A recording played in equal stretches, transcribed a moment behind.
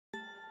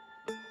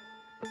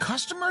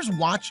Customers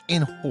watch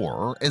in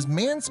horror as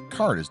man's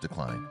card is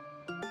declined.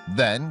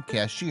 Then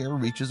cashier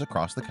reaches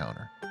across the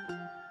counter.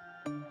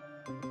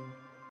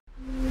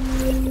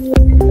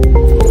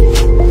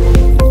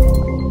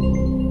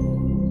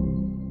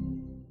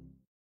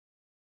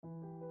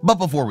 But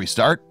before we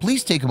start,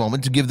 please take a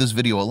moment to give this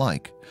video a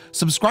like,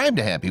 subscribe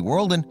to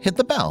HappyWorld, and hit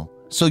the bell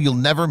so you'll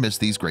never miss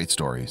these great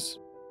stories.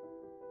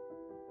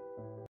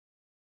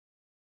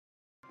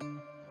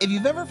 If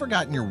you've ever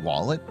forgotten your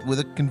wallet with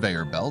a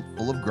conveyor belt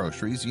full of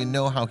groceries, you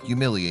know how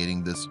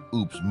humiliating this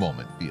oops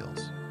moment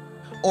feels.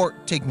 Or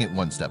taking it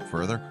one step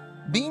further,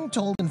 being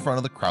told in front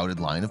of the crowded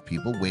line of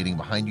people waiting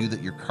behind you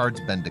that your card's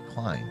been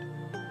declined.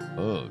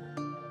 Ugh.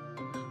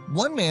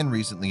 One man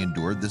recently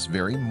endured this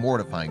very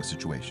mortifying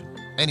situation,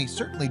 and he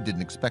certainly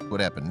didn't expect what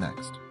happened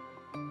next.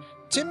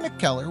 Tim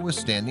McKellar was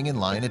standing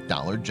in line at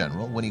Dollar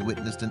General when he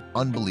witnessed an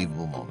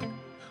unbelievable moment,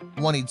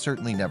 one he'd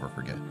certainly never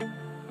forget.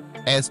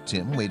 As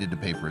Tim waited to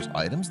pay for his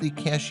items, the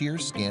cashier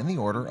scanned the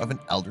order of an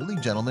elderly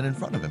gentleman in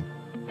front of him,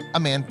 a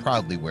man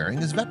proudly wearing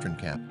his veteran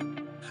cap.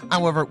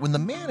 However, when the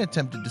man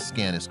attempted to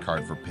scan his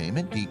card for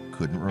payment, he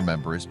couldn't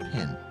remember his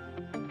PIN.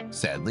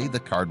 Sadly,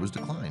 the card was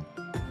declined.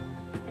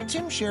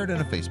 Tim shared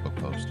in a Facebook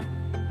post.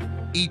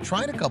 He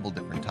tried a couple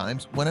different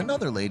times when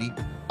another lady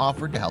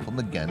offered to help him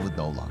again with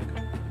no luck.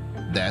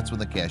 That's when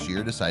the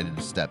cashier decided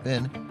to step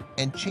in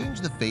and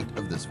change the fate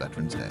of this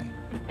Veterans Day.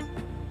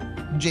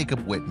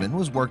 Jacob Whitman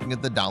was working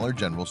at the Dollar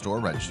General store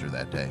register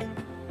that day.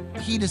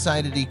 He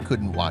decided he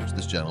couldn't watch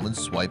this gentleman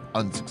swipe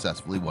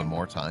unsuccessfully one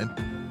more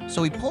time,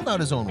 so he pulled out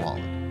his own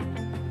wallet.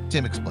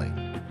 Tim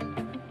explained.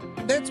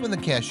 That's when the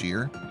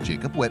cashier,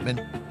 Jacob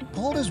Whitman,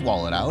 pulled his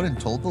wallet out and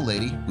told the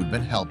lady who'd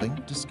been helping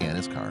to scan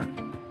his card.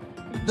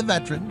 The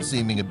veteran,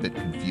 seeming a bit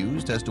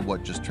confused as to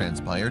what just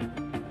transpired,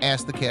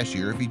 asked the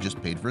cashier if he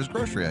just paid for his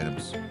grocery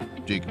items.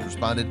 Jacob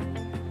responded,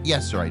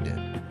 "Yes, sir, I did,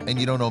 and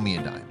you don't owe me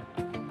a dime."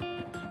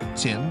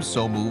 Tim,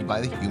 so moved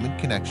by the human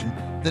connection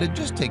that had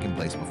just taken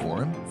place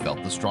before him,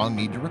 felt the strong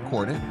need to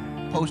record it,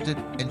 post it,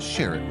 and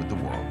share it with the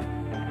world.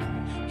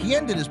 He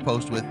ended his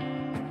post with,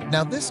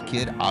 "Now this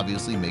kid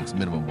obviously makes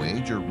minimum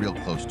wage or real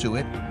close to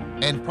it,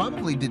 and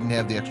probably didn't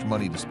have the extra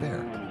money to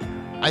spare.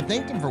 I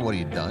thanked him for what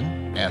he had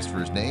done, asked for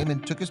his name,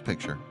 and took his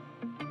picture.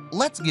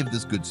 Let's give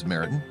this good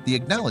Samaritan the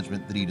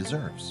acknowledgement that he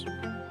deserves."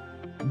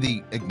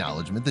 The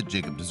acknowledgement that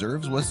Jacob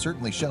deserves was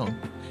certainly shown,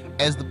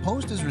 as the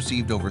post has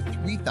received over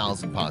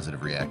 3,000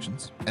 positive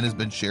reactions and has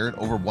been shared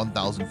over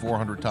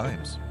 1,400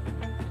 times.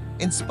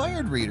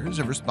 Inspired readers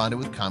have responded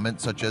with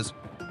comments such as,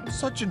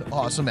 "Such an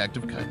awesome act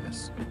of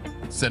kindness,"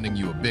 sending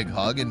you a big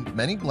hug and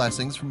many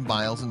blessings from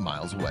miles and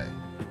miles away.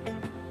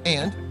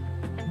 And,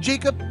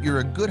 "Jacob, you're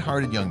a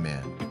good-hearted young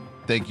man.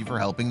 Thank you for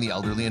helping the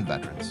elderly and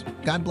veterans.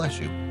 God bless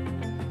you."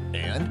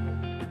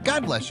 And,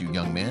 "God bless you,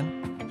 young man.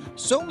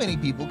 So many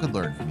people could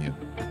learn from you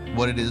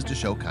what it is to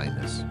show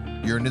kindness.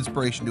 You're an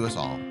inspiration to us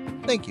all.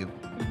 Thank you."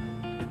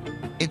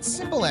 It's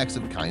simple acts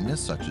of kindness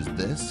such as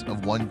this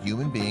of one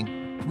human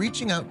being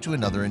reaching out to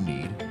another in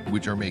need,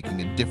 which are making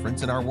a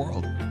difference in our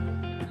world.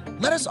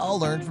 Let us all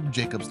learn from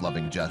Jacob's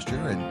loving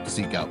gesture and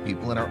seek out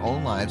people in our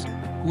own lives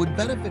who would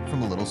benefit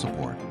from a little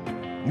support.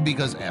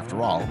 Because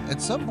after all,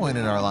 at some point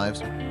in our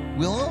lives,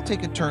 we'll all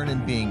take a turn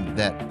in being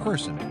that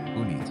person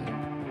who needs it.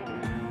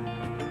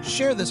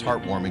 Share this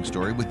heartwarming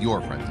story with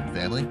your friends and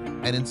family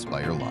and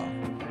inspire love.